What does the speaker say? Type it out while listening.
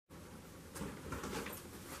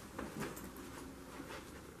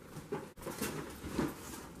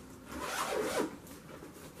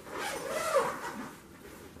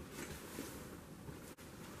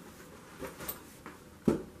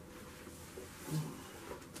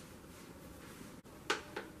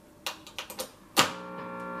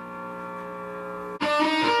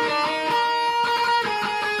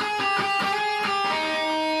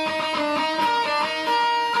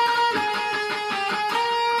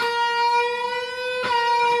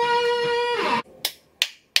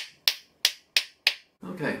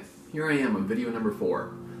here I am on video number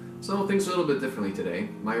 4. So things are a little bit differently today.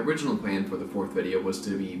 My original plan for the 4th video was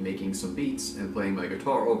to be making some beats and playing my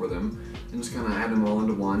guitar over them, and just kind of add them all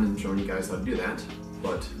into one and showing you guys how to do that.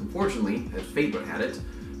 But unfortunately, as fate would have it,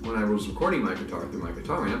 when I was recording my guitar through my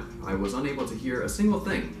guitar amp, I was unable to hear a single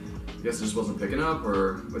thing. I guess it just wasn't picking up,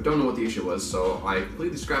 or I don't know what the issue was, so I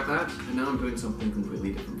completely scrapped that, and now I'm doing something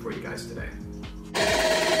completely different for you guys today.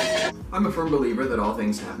 I'm a firm believer that all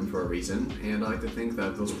things happen for a reason, and I like to think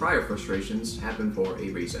that those prior frustrations happen for a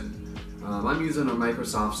reason. I'm using a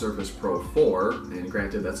Microsoft Surface Pro 4, and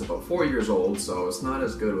granted that's about 4 years old, so it's not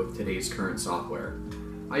as good with today's current software.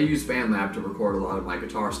 I use BandLab to record a lot of my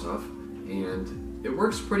guitar stuff, and it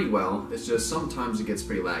works pretty well. It's just sometimes it gets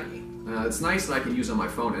pretty laggy. It's nice that I can use it on my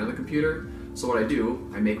phone and on the computer, so what I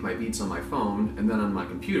do, I make my beats on my phone, and then on my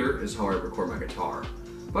computer is how I record my guitar.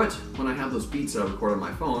 But when I have those beats that I record on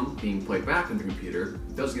my phone being played back on the computer,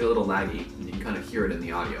 it does get a little laggy, and you can kind of hear it in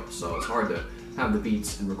the audio, so it's hard to have the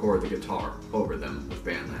beats and record the guitar over them with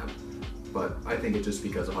BandLab. But I think it's just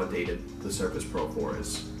because of how dated the Surface Pro 4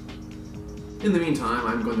 is. In the meantime,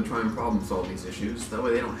 I'm going to try and problem solve these issues, that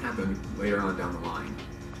way they don't happen later on down the line.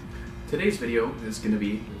 Today's video is going to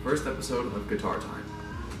be the first episode of Guitar Time.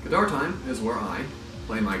 Guitar Time is where I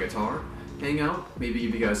play my guitar, hang out, maybe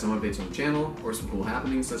give you guys some updates on the channel or some cool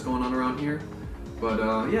happenings that's going on around here. But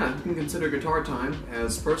yeah, you can consider Guitar Time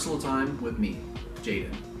as personal time with me,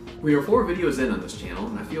 Jayden. We are 4 videos in on this channel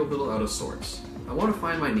and I feel a little out of sorts. I want to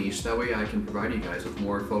find my niche, that way I can provide you guys with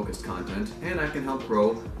more focused content and I can help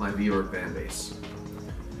grow my viewer fan base.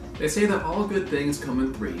 They say that all good things come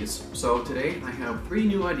in threes, so today I have 3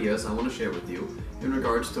 new ideas I want to share with you in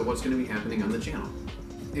regards to what's going to be happening on the channel.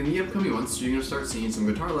 In the upcoming months, you're going to start seeing some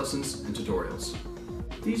guitar lessons and tutorials.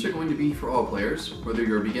 These are going to be for all players, whether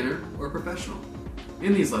you're a beginner or a professional.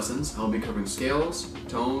 In these lessons, I'll be covering scales,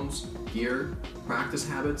 tones, gear, practice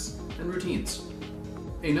habits, and routines.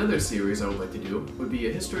 Another series I would like to do would be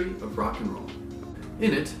a history of rock and roll.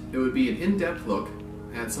 In it, it would be an in-depth look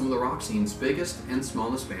at some of the rock scene's biggest and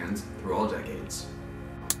smallest bands through all decades.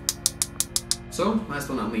 So, last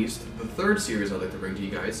but not least, the 3rd series I'd like to bring to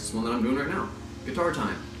you guys is one that I'm doing right now, Guitar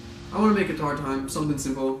Time. I want to make Guitar Time something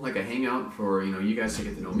simple, like a hangout for, you guys to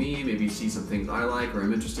get to know me, maybe see some things I like or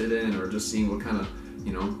I'm interested in, or just seeing what kind of,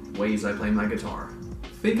 ways I play my guitar.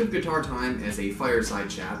 Think of Guitar Time as a fireside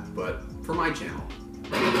chat, but for my channel.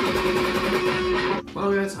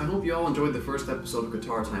 Well guys, I hope you all enjoyed the first episode of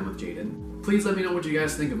Guitar Time with Jayden. Please let me know what you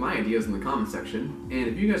guys think of my ideas in the comment section, and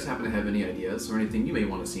if you guys happen to have any ideas or anything you may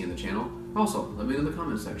want to see in the channel, also let me know in the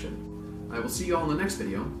comment section. I will see you all in the next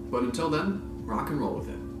video, but until then, rock and roll with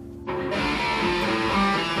it.